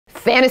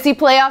Fantasy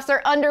playoffs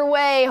are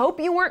underway. Hope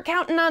you weren't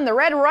counting on the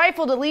red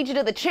rifle to lead you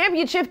to the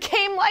championship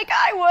game like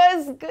I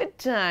was. Good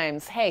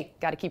times. Hey,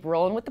 gotta keep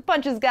rolling with the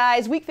punches,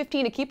 guys. Week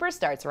 15 of Keepers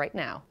starts right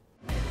now.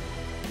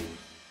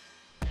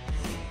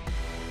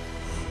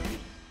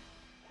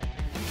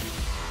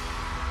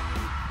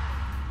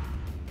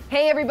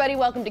 Hey everybody,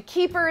 welcome to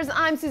Keepers.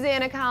 I'm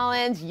Susanna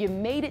Collins. You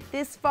made it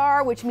this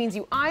far, which means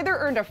you either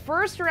earned a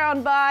first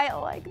round bye,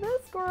 like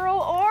this girl,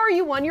 or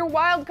you won your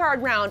wild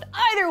card round.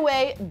 Either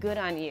way, good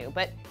on you.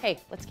 But hey,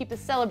 let's keep this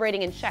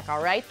celebrating in check,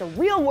 all right? The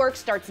real work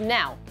starts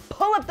now.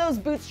 Pull up those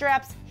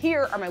bootstraps.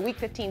 Here are my Week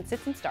 15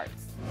 sits and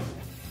starts.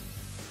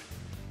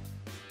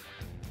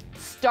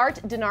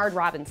 Start Denard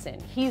Robinson.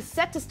 He's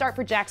set to start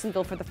for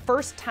Jacksonville for the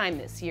first time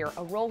this year,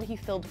 a role he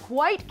filled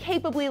quite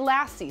capably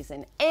last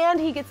season, and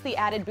he gets the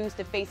added boost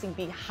of facing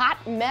the hot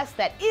mess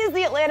that is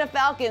the Atlanta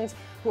Falcons,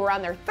 who are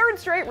on their third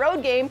straight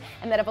road game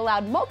and that have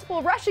allowed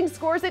multiple rushing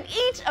scores in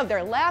each of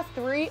their last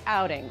 3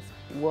 outings.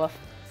 Woof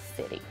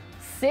City.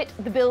 Sit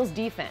the Bills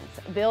defense.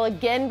 They'll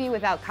again be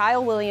without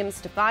Kyle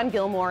Williams, Stephon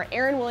Gilmore,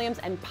 Aaron Williams,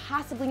 and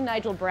possibly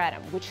Nigel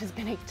Bradham, which has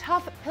been a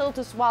tough pill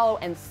to swallow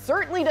and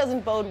certainly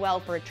doesn't bode well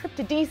for a trip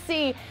to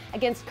DC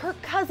against Kirk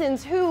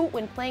Cousins, who,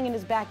 when playing in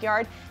his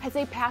backyard, has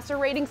a passer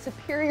rating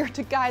superior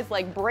to guys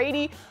like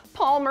Brady,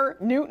 Palmer,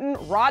 Newton,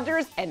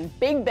 Rodgers, and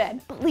Big Ben.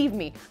 Believe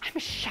me, I'm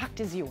as shocked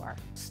as you are.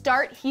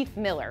 Start Heath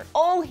Miller.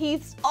 Old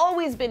Heath's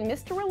always been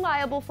Mr.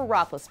 Reliable for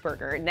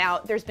Roethlisberger. Now,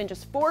 there's been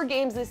just 4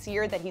 games this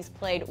year that he's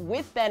played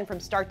with Ben from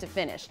start to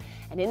finish.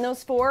 And in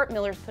those 4,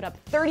 Miller's put up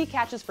 30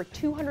 catches for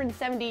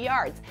 270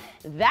 yards.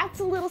 That's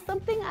a little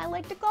something I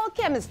like to call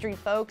chemistry,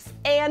 folks.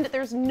 And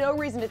there's no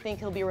reason to think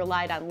he'll be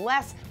relied on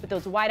less with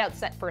those wideouts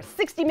set for a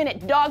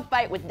 60-minute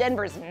dogfight with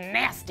Denver's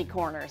nasty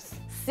corners.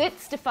 Sit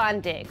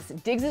Stephon Diggs.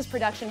 Diggs'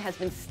 production has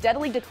been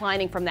steadily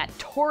declining from that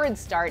torrid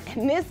start,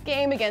 and this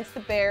game against the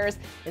Bears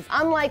is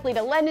unlikely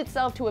to lend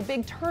itself to a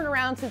big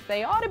turnaround, since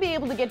they ought to be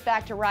able to get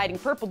back to riding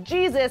Purple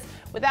Jesus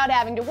without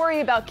having to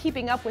worry about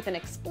keeping up with an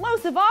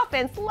explosive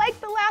offense like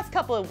the last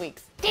couple of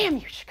weeks. Damn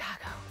you,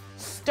 Chicago.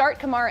 Start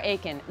Kamar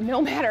Aiken.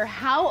 No matter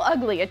how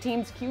ugly a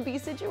team's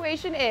QB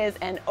situation is,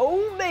 and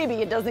oh baby,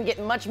 it doesn't get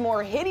much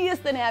more hideous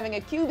than having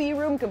a QB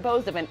room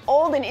composed of an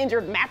old and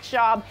injured Matt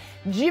Schaub,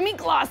 Jimmy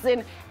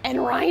Clausen,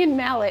 and Ryan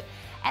Mallett,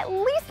 at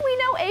least we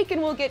know Aiken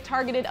will get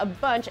targeted a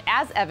bunch,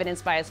 as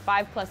evidenced by his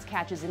 5+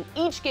 catches in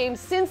each game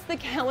since the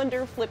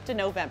calendar flipped to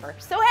November.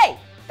 So hey,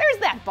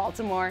 there's that,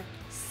 Baltimore.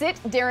 Sit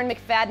Darren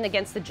McFadden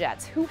against the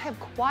Jets, who have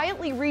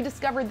quietly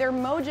rediscovered their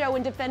mojo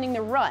in defending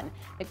the run.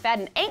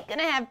 McFadden ain't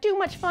gonna have too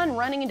much fun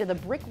running into the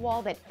brick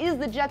wall that is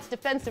the Jets'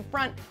 defensive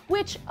front,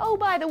 which, oh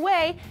by the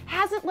way,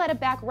 hasn't let a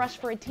back rush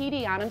for a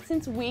TD on him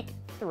since week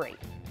 3.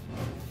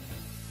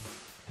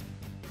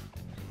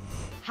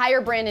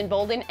 Hire Brandon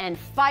Bolden and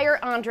fire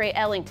Andre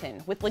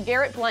Ellington. With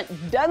LeGarrette Blount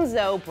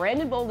donezo,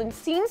 Brandon Bolden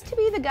seems to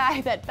be the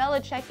guy that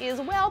Belichick is,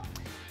 well,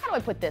 how do I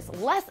put this,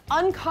 less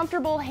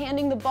uncomfortable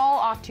handing the ball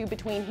off to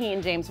between he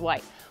and James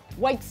White.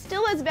 White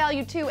still has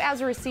value too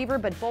as a receiver,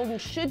 but Bolden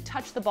should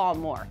touch the ball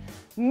more.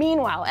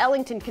 Meanwhile,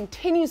 Ellington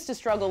continues to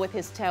struggle with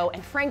his toe,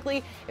 and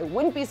frankly, it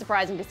wouldn't be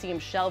surprising to see him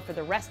shelved for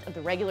the rest of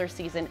the regular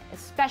season,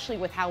 especially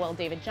with how well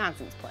David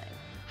Johnson's playing.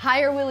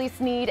 Hire Willie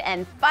Snead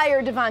and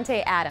fire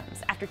Devontae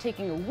Adams. After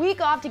taking a week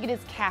off to get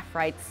his calf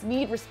right,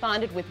 Snead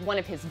responded with one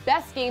of his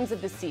best games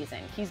of the season.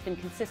 He's been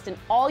consistent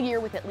all year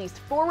with at least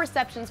 4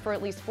 receptions for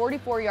at least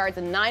 44 yards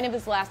in 9 of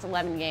his last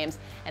 11 games,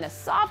 and a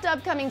soft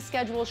upcoming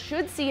schedule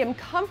should see him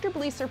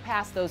comfortably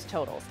surpass those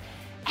totals.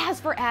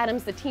 As for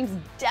Adams, the team's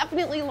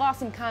definitely lost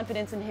some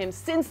confidence in him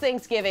since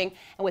Thanksgiving,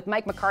 and with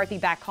Mike McCarthy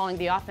back calling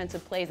the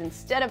offensive plays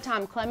instead of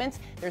Tom Clements,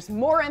 there's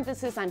more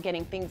emphasis on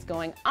getting things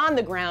going on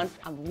the ground.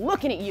 I'm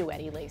looking at you,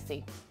 Eddie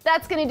Lacy.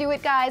 That's gonna do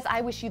it, guys.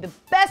 I wish you the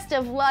best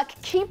of luck.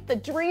 Keep the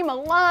dream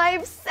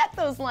alive. Set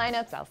those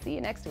lineups. I'll see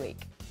you next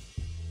week.